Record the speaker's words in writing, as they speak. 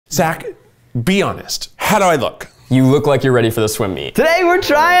Zach, be honest. How do I look? You look like you're ready for the swim meet. Today we're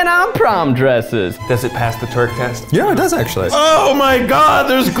trying on prom dresses. Does it pass the twerk test? Yeah, it does actually. Oh my God,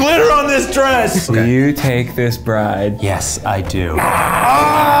 there's glitter on this dress. Do you take this bride? Yes, I do.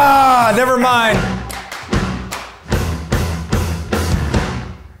 Ah, never mind.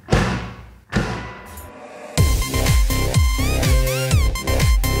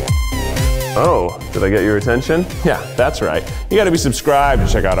 Oh, did I get your attention? Yeah, that's right. You gotta be subscribed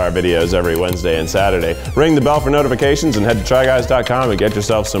to check out our videos every Wednesday and Saturday. Ring the bell for notifications and head to tryguys.com and get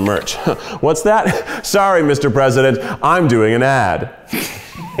yourself some merch. What's that? Sorry, Mr. President, I'm doing an ad.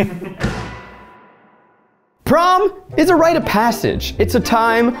 Prom is a rite of passage. It's a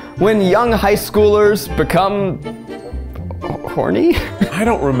time when young high schoolers become horny. I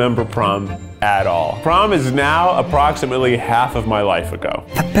don't remember prom at all. Prom is now approximately half of my life ago.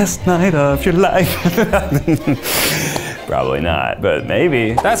 The best night of your life. Probably not, but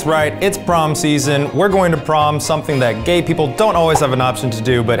maybe. That's right, it's prom season. We're going to prom, something that gay people don't always have an option to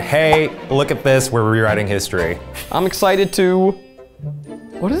do, but hey, look at this, we're rewriting history. I'm excited to...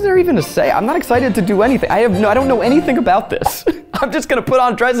 What is there even to say? I'm not excited to do anything. I don't know anything about this. I'm just gonna put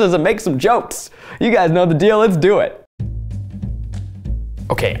on dresses and make some jokes. You guys know the deal, let's do it.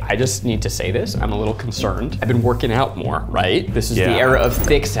 Okay, I just need to say this. I'm a little concerned. I've been working out more, right? This is the era of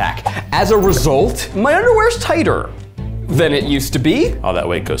thick sack. As a result, my underwear's tighter than it used to be. All that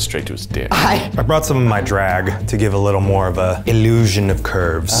weight goes straight to his dick. I brought some of my drag to give a little more of a illusion of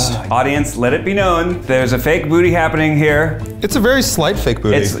curves. Audience, let it be known, there's a fake booty happening here. It's a very slight fake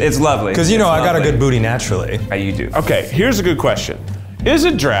booty. It's lovely. Because you know I got a good booty naturally. You do. Okay, here's a good question. Is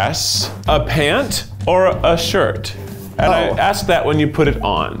a dress a pant or a shirt? And I ask that when you put it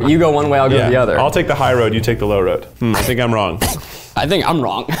on. You go one way, I'll go the other. I'll take the high road, you take the low road. I think I'm wrong. I think I'm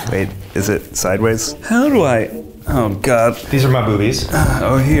wrong. Wait, is it sideways? How do I? Oh God. These are my boobies.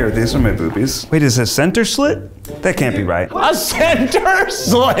 Oh, here, these are my boobies. Wait, is it center slit? That can't be right. A center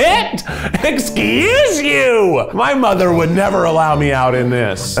slit? Excuse you! My mother would never allow me out in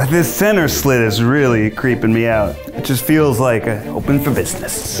this. This center slit is really creeping me out. It just feels like open for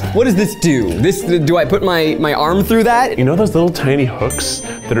business. What does this do? Do I put my arm through that? You know those little tiny hooks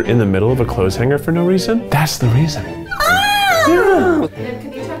that are in the middle of a clothes hanger for no reason? That's the reason. Oh!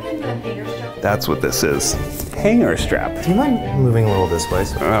 Can you tuck in the hanger strap? That's what this is. Hanger strap. Do you mind moving a little this way?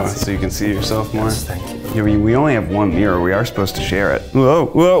 So you can see yourself more? Yes, thank you. Yeah, we only have one mirror. We are supposed to share it. Whoa,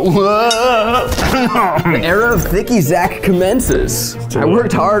 whoa, whoa! The era of thicky Zach commences. I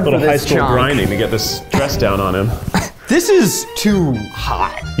worked hard for this high school chunk. grinding to get this dress down on him. This is too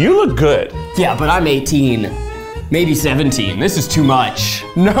hot. You look good. Yeah, but I'm 18. Maybe 17. This is too much.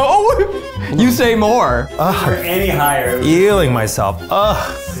 No? You say more. Any higher. Feeling myself.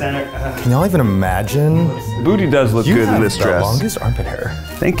 Center. Can y'all even imagine? Booty does look good in this You have dress. the longest armpit hair.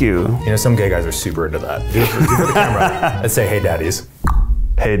 Thank you. You know, some gay guys are super into that. Do it for the camera. Let's say, hey, daddies.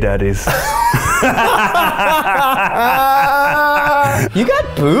 Hey, daddies. You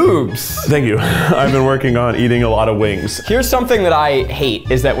got boobs. Thank you. I've been working on eating a lot of wings. Here's something that I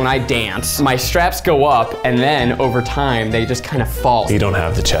hate is that when I dance, my straps go up and then over time they just kind of fall. You don't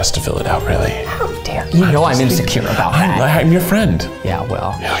have the chest to fill it out, really. How dare you? You know I'm insecure about that. I'm your friend. Yeah,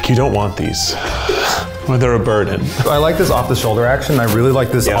 well. Yeah, like you don't want these. Well, they're a burden. I like this off the shoulder action. I really like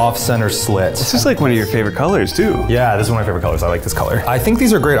this off center slit. This is like one of your favorite colors, too. Yeah, this is one of my favorite colors. I like this color. I think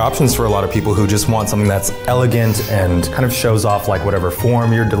these are great options for a lot of people who just want something that's elegant and kind of shows off like whatever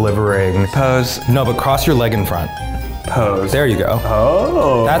form you're delivering. Pose. No, but cross your leg in front. Pose. There you go.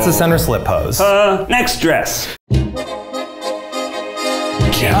 Oh. That's a center slit pose. Next dress.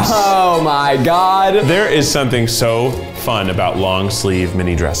 Yes. Oh my God. There is something so fun about long sleeve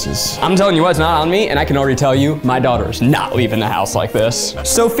mini dresses. I'm telling you what's not on me, and I can already tell you, my daughter's not leaving the house like this.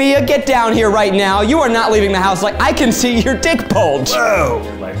 Sophia, get down here right now. You are not leaving the house like I can see your dick bulge. Whoa.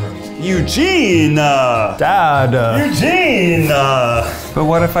 Eugene. Dad. Eugene. But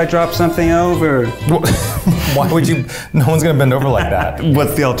what if I drop something over? Why would you? No one's gonna bend over like that.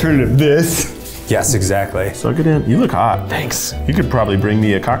 What's the alternative? This? Yes, exactly. Suck it in. You look hot. Thanks. You could probably bring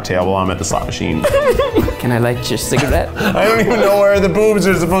me a cocktail while I'm at the slot machine. Can I light your cigarette? I don't even know where the boobs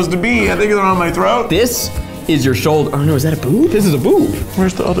are supposed to be. I think they're on my throat. This is your shoulder. Oh no, is that a boob? This is a boob.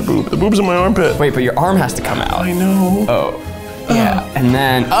 Where's the other boob? The boob's in my armpit. Wait, but your arm has to come out. I know. Oh. Yeah, and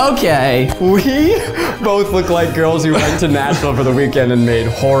then, okay. We both look like girls who went to Nashville for the weekend and made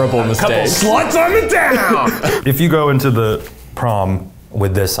horrible mistakes. Sluts on the town! If you go into the prom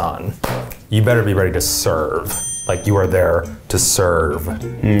with this on, you better be ready to serve. Like you are there to serve.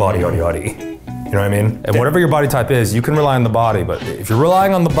 Body, body, body. You know what I mean? And whatever your body type is, you can rely on the body, but if you're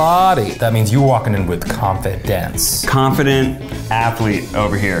relying on the body, that means you're walking in with confidence. Confident athlete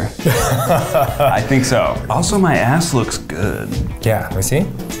over here. I think so. Also, my ass looks good. Yeah, let me see.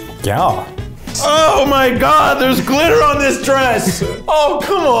 Yeah. Oh my God, there's glitter on this dress. Oh,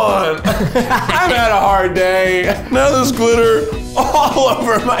 come on. I've had a hard day. Now there's glitter all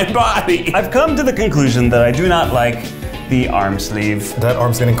over my body. I've come to the conclusion that I do not like the arm sleeve. That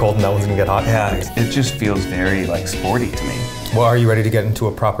arm's getting cold and that one's gonna get hot. Yeah, it just feels very like sporty to me. Well, are you ready to get into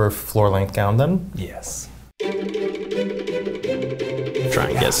a proper floor-length gown then? Yes. Try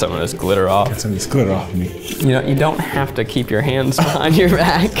and get some of this glitter off. Get some of this glitter off me. You know, you don't have to keep your hands behind your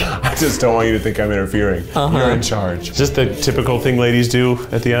back. I just don't want you to think I'm interfering. You're in charge. Is this the typical thing ladies do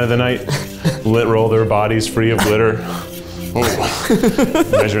at the end of the night? Roll their bodies free of glitter. Oh.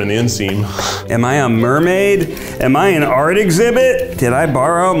 Measuring the inseam. Am I a mermaid? Am I an art exhibit? Did I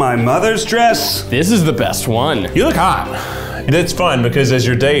borrow my mother's dress? This is the best one. You look hot. It's fun because as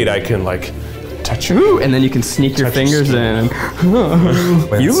your date, I can like touch you. Ooh, and then you can sneak your fingers in.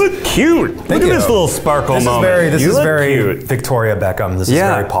 You look cute. Look at this little sparkle moment. This You is look very cute. Victoria Beckham. This is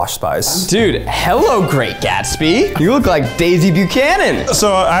very Posh Spice. Dude, hello, Great Gatsby. You look like Daisy Buchanan.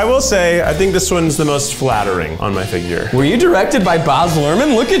 So I will say, I think this one's the most flattering on my figure. Were you directed by Boz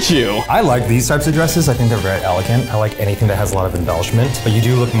Luhrmann? Look at you. I like these types of dresses. I think they're very elegant. I like anything that has a lot of embellishment. But you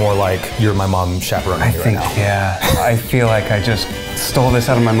do look more like you're my mom chaperoning you right now. Yeah. I feel like I just stole this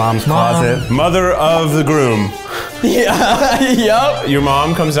out of my mom's closet. Mother of the groom. Yeah, yep. Your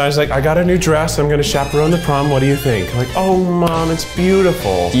mom comes down, she's like, I got a new dress, I'm gonna chaperone the prom, what do you think? I'm like, oh mom, it's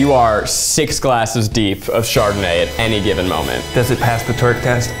beautiful. You are 6 glasses deep of Chardonnay at any given moment. Does it pass the torque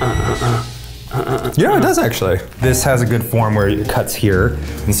test? Yeah, it does actually. This has a good form where it cuts here,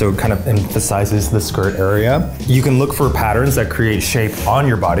 and so it kind of emphasizes the skirt area. You can look for patterns that create shape on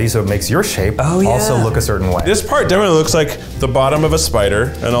your body, so it makes your shape also look a certain way. This part definitely looks like the bottom of a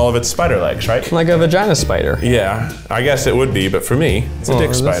spider and all of its spider legs, right? Like a vagina spider. Yeah, I guess it would be, but for me, it's a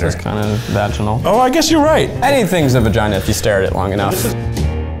dick spider. This is kind of vaginal. Oh, I guess you're right. Anything's a vagina if you stare at it long enough.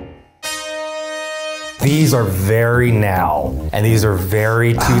 These are very now, and these are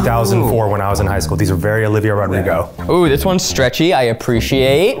very 2004 when I was in high school. These are very Olivia Rodrigo. Ooh, this one's stretchy, I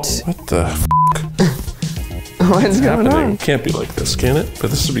appreciate. What the f? What's going on? Can't be like this, can it?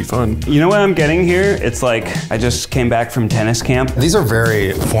 But this would be fun. You know what I'm getting here? It's like I just came back from tennis camp. These are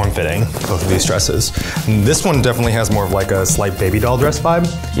very form-fitting, both of these dresses. And this one definitely has more of like a slight baby doll dress vibe.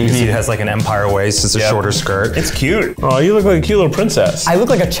 You can see it has like an empire waist, it's a shorter skirt. It's cute. Oh, you look like a cute little princess. I look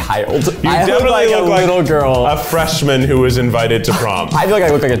like a child. You I definitely look like a little girl. A freshman who was invited to prom. I feel like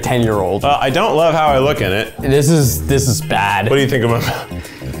I look like a 10-year-old. I don't love how I look in it. This is bad. What do you think of my...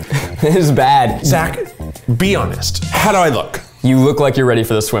 This is bad. Zach, be honest. How do I look? You look like you're ready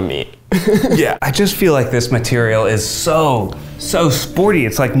for the swim meet. Yeah. I just feel like this material is so sporty.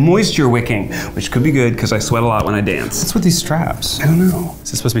 It's like moisture wicking, which could be good because I sweat a lot when I dance. What's with these straps? I don't know.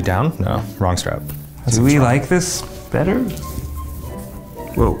 Is this supposed to be down? No, wrong strap. Do we like this better?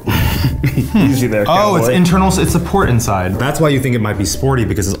 Whoa. Easy there, Oh, it's cowboy. internal, it's support inside. That's why you think it might be sporty,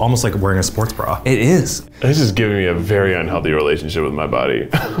 because it's almost like wearing a sports bra. It is. This is giving me a very unhealthy relationship with my body.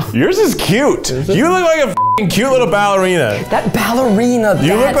 Yours is cute. You look like a f***ing cute little ballerina. That ballerina,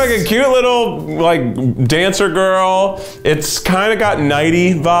 You look like a cute little like dancer girl. It's kind of got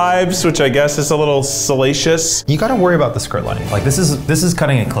nighty vibes, which I guess is a little salacious. You gotta worry about the skirt lining. Like this is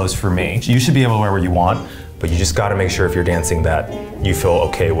cutting it close for me. You should be able to wear what you want, but you just gotta make sure if you're dancing that you feel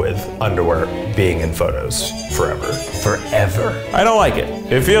okay with underwear being in photos forever. Forever. I don't like it.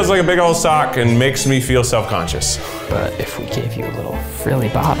 It feels like a big old sock and makes me feel self-conscious. But if we gave you a little frilly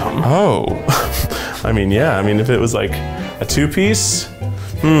bottom. Oh, I mean, yeah. I mean, if it was like a two-piece,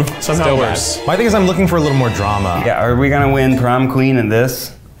 somehow worse. My thing is I'm looking for a little more drama. Yeah, are we gonna win prom queen in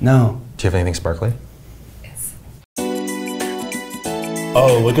this? No. Do you have anything sparkly?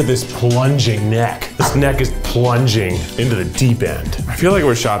 Oh, look at this plunging neck. This neck is plunging into the deep end. I feel like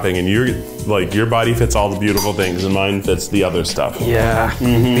we're shopping and your body fits all the beautiful things and mine fits the other stuff. Yeah.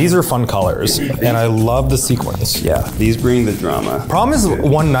 These are fun colors, and I love the sequins. Yeah, these bring the drama. Prom is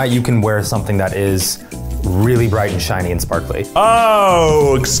one night you can wear something that is really bright and shiny and sparkly.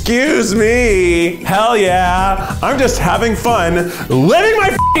 Oh, excuse me. Hell yeah. I'm just having fun, living my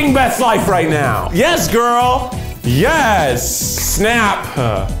f***ing best life right now. Yes, girl. Yes. Snap.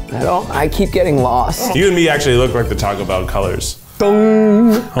 I keep getting lost. You and me actually look like the Taco Bell colors.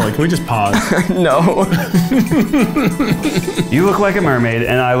 Dong. Hold on, can we just pause? No. You look like a mermaid,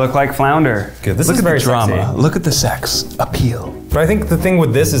 and I look like Flounder. Good. This Look is at very the drama. sexy. Look at the sex appeal. But I think the thing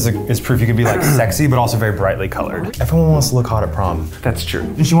with this is proof you could be like sexy, but also very brightly colored. Everyone wants to look hot at prom. That's true.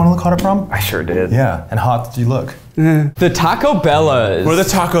 Didn't you want to look hot at prom? I sure did. Yeah. And hot did you look? The Taco Bellas. We're the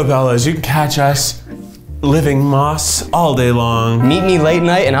Taco Bellas. You can catch us living moss all day long. Meet me late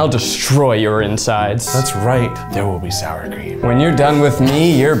night and I'll destroy your insides. That's right. There will be sour cream. When you're done with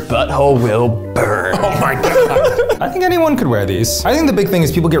me, your butthole will burn. Oh my god. I think anyone could wear these. I think the big thing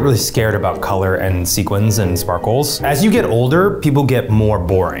is people get really scared about color and sequins and sparkles. As you get older, people get more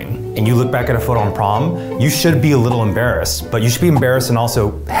boring. And you look back at a photo on prom, you should be a little embarrassed, but you should be embarrassed and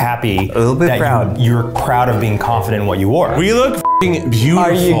also happy. A little bit that proud. You're proud of being confident in what you wore. We look f***ing beautiful.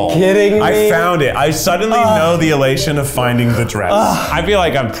 Are you kidding me? I found it. I suddenly know the elation of finding the dress. I feel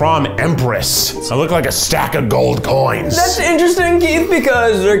like I'm prom empress. I look like a stack of gold coins. That's interesting, Keith,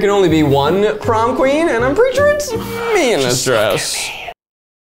 because there can only be one prom queen, and I'm pretty sure it's me in this dress.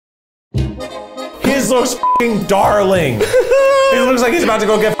 His looks f***ing darling. He looks like he's about to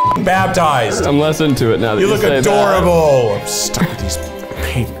go get f***ing baptized. I'm less into it now that You you look say adorable. I'm stuck with these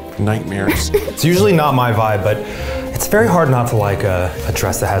paint nightmares. It's usually not my vibe, but it's very hard not to like a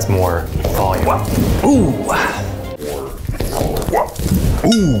dress that has more volume. Ooh.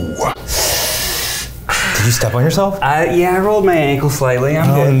 Did you step on yourself? Yeah, I rolled my ankle slightly. I'm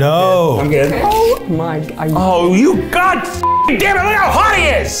Oh good. no. I'm good. that. Oh my, Oh, you god damn it, look how hot he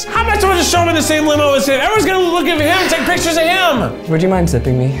is! How am I supposed to show him in the same limo as him? Everyone's gonna look at him and take pictures of him! Would you mind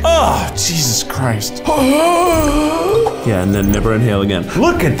zipping me? Oh, Jesus Christ. Yeah, and then never inhale again.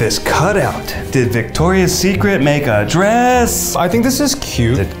 Look at this cutout. Did Victoria's Secret make a dress? I think this is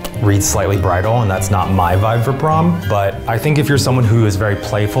cute. It reads slightly bridal, and that's not my vibe for prom, but I think if you're someone who is very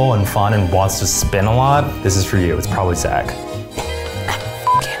playful and fun and wants to spin a lot, this is for you. It's probably Zach.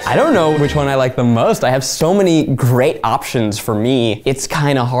 I don't know which one I like the most. I have so many great options for me. It's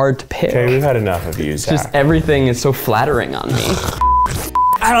kind of hard to pick. Okay, we've had enough of you, Zach. Just everything is so flattering on me.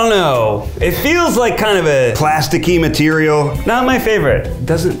 I don't know. It feels like kind of a plasticky material. Not my favorite.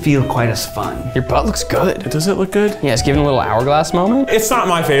 Doesn't feel quite as fun. Your butt looks good. Does it look good? Yeah, it's giving a little hourglass moment. It's not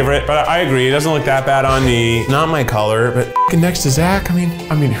my favorite, but I agree. It doesn't look that bad on me. Not my color, but next to Zach, I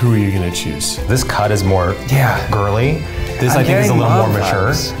mean, who are you gonna choose? This cut is more girly. This I'm I think is a getting little more love mature.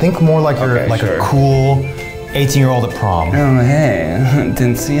 vibes. Think more like you're Okay, like sure. a cool 18-year-old at prom. Oh, hey.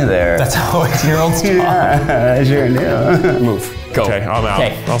 Didn't see you there. That's how 18-year-olds talk. Yeah, I sure do. Move. Go. Okay, I'm out.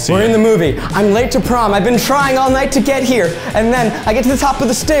 Okay, I'll see we're you. in the movie. I'm late to prom. I've been trying all night to get here. And then I get to the top of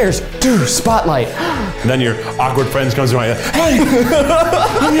the stairs. Dude, spotlight. And then your awkward friends comes around. Hey,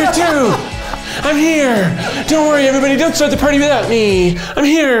 I'm here too. I'm here. Don't worry, everybody. Don't start the party without me. I'm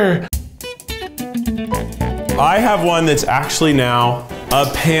here. I have one that's actually now a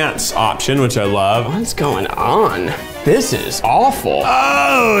pants option, which I love. What's going on? This is awful.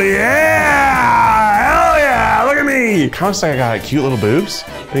 Oh yeah! Hell yeah! Look at me! Kind of looks like I got cute little boobs.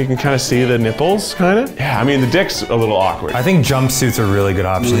 You can kind of see the nipples, kind of. Yeah, I mean the dick's a little awkward. I think jumpsuits are really good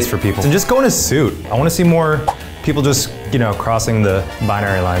options for people. And just go in a suit. I want to see more people just, you know, crossing the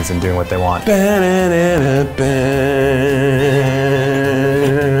binary lines and doing what they want.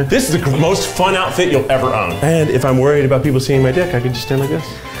 This is the most fun outfit you'll ever own. And if I'm worried about people seeing my dick, I can just stand like this.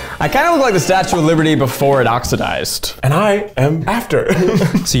 I kind of look like the Statue of Liberty before it oxidized. And I am after.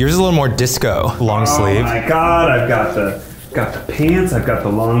 So yours is a little more disco, long sleeve. Oh my God, I've got the pants, I've got the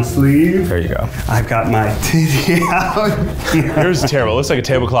long sleeve. There you go. I've got my titty out. Yours is terrible. It looks like a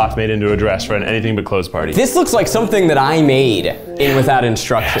tablecloth made into a dress for an anything but clothes party. This looks like something that I made in without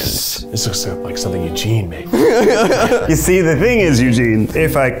instructions. This looks like something Eugene made. You see, the thing is, Eugene,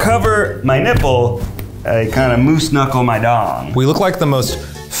 if I cover my nipple, I kind of moose knuckle my dong. We look like the most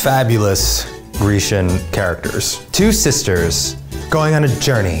fabulous Grecian characters. Two sisters going on a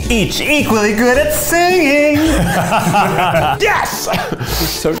journey. Each equally good at singing. Yes!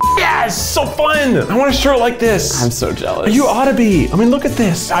 Yes! So fun! I want a shirt like this. I'm so jealous. You ought to be. I mean, look at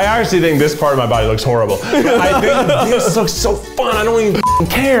this. I honestly think this part of my body looks horrible. But I think this looks so fun. I don't even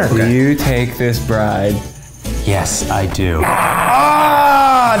care. Do you take this bride? Yes, I do.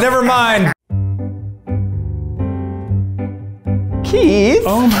 Ah, never mind. Keith?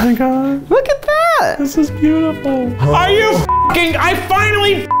 Oh my God. Look at that! This is beautiful. Are you f***ing, I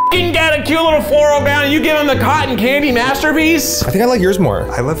finally f***ing got a cute little floral gown and you give him the cotton candy masterpiece? I think I like yours more.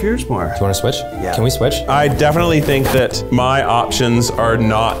 I love yours more. Do you want to switch? Yeah. Can we switch? I definitely think that my options are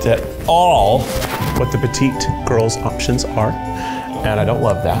not at all what the petite girl's options are. And I don't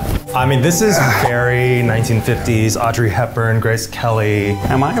love that. I mean, this is very 1950s, Audrey Hepburn, Grace Kelly.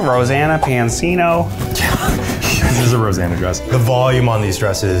 Am I Rosanna Pansino? This is a Rosanna dress. The volume on these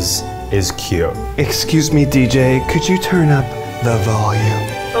dresses is cute. Excuse me, DJ, could you turn up the volume?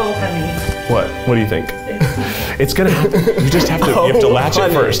 Oh, honey. What? What do you think? It's gonna happen. You just have to. You have to latch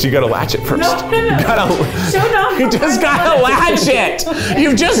it first. You gotta latch it first. No. You gotta. Shut up. You just gotta latch it.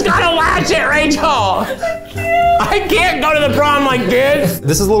 You've just gotta latch it, Rachel. I can't go to the prom like this.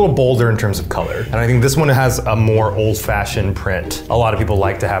 This is a little bolder in terms of color, and I think this one has a more old-fashioned print. A lot of people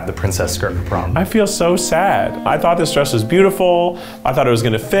like to have the princess skirt for prom. I feel so sad. I thought this dress was beautiful. I thought it was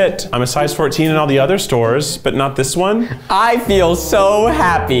gonna fit. I'm a size 14 in all the other stores, but not this one. I feel so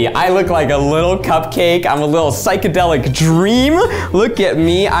happy. I look like a little cupcake. I'm a little psychedelic dream. Look at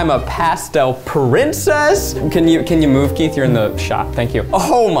me. I'm a pastel princess. Can you move, Keith? You're in the shot. Thank you.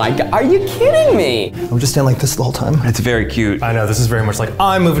 Oh my God. Are you kidding me? I'm just standing like this the whole time. It's very cute. I know, this is very much like,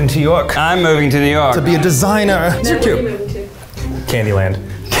 I'm moving to New York I'm moving to New York. to be a designer. Where are you moving to? Candyland.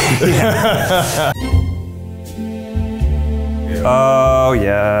 Oh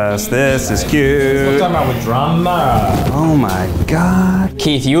yes, this is cute. Talking about with drama. Oh my God.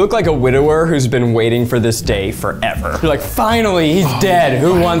 Keith, you look like a widower who's been waiting for this day forever. You're like, finally, he's dead.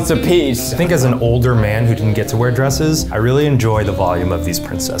 Who wants a piece? I think as an older man who didn't get to wear dresses, I really enjoy the volume of these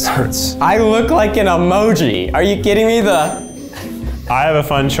princess skirts. I look like an emoji. Are you kidding me? I have a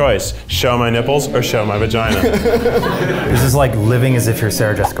fun choice. Show my nipples or show my vagina. This is like living as if you're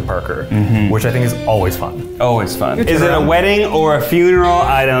Sarah Jessica Parker, which I think is always fun. Always fun. Is it a wedding or a funeral?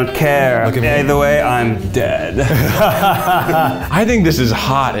 I don't care. Look at me. Either way, I'm dead. I think this is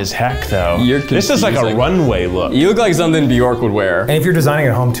hot as heck though. This is like a confusing. runway look. You look like something Bjork would wear. And if you're designing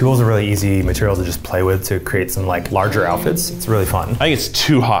at home, tulle is a really easy material to just play with to create some like larger outfits. It's really fun. I think it's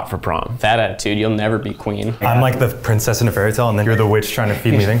too hot for prom. That attitude, you'll never be queen. I'm like the princess in a fairy tale, and then you're the witch trying to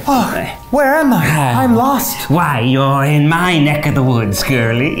feed me things. Oh, where am I? I'm lost. Why, you're in my neck of the woods,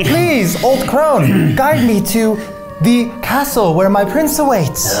 girlie. Please, old crone, guide me to the castle where my prince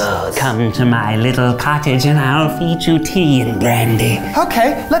awaits. Come to my little cottage and I'll feed you tea and brandy.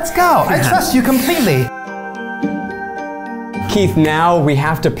 Okay, let's go. I trust you completely. Keith, now we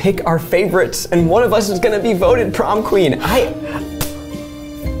have to pick our favorites, and one of us is gonna be voted prom queen.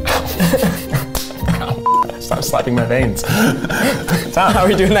 Stop slapping my veins. How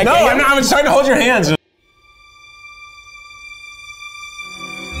are you doing that? No, I'm not. I'm trying to hold your hands.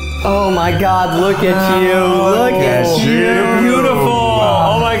 Oh my God, look at you. Look at you. You're beautiful.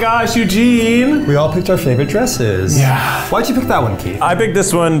 Oh my gosh, Eugene. We all picked our favorite dresses. Yeah. Why'd you pick that one, Keith? I picked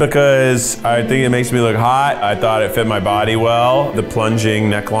this one because I think it makes me look hot. I thought it fit my body well. The plunging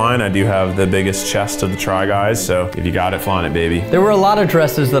neckline. I do have the biggest chest of the Try guys, so if you got it, flaunt it, baby. There were a lot of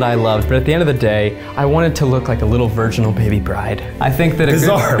dresses that I loved, but at the end of the day, I wanted to look like a little virginal baby bride. I think that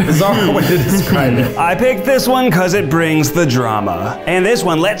Bizarre way to describe it. I picked this one because it brings the drama. And this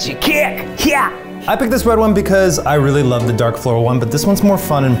one lets you kick. Yeah. I picked this red one because I really love the dark floral one, but this one's more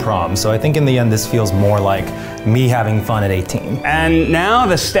fun in prom, so I think in the end this feels more like me having fun at 18. And now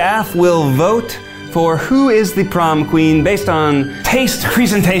the staff will vote for who is the prom queen based on taste,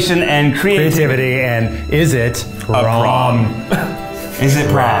 presentation, and creativity. And is it prom? Is it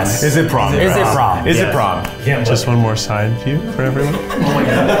prom? Is it prom? Is it prom? Is it prom? Yeah, Just one more side view for everyone.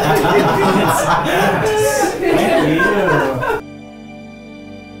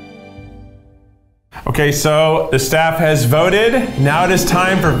 Okay, so the staff has voted. Now it is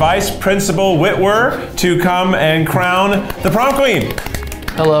time for Vice Principal Whitwer to come and crown the prom queen.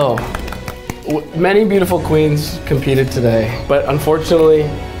 Hello. Many beautiful queens competed today, but unfortunately,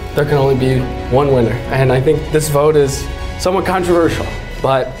 there can only be one winner. And I think this vote is somewhat controversial,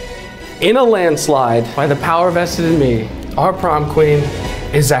 but in a landslide, by the power vested in me, our prom queen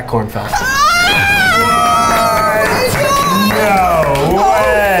is Zach Kornfeld. No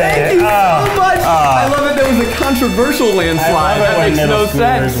way! I love it. That was a controversial landslide. That makes no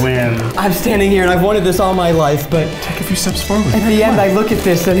sense. I'm standing here and I've wanted this all my life, but Take a few steps forward. at the end I look at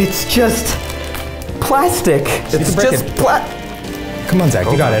this and it's just plastic. It's just Come on, Zach,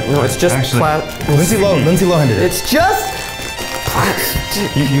 you got it. No, it's just Lindsay Lohan did it. It's just plastic.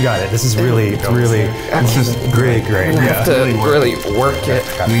 You got it. This is really, it's just great. I have to really work it.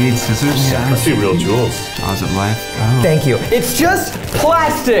 We need scissors. Let's do real jewels. Jaws of life. Thank you. It's just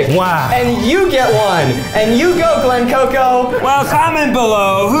plastic. Wow. And you get one. And you go, Glen Coco. Well, comment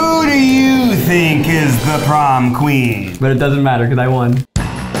below. Who do you think is the prom queen? But it doesn't matter because I won.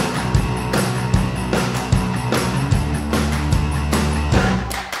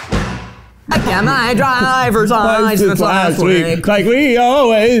 I got my driver's license last week. Like we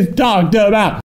always talked about.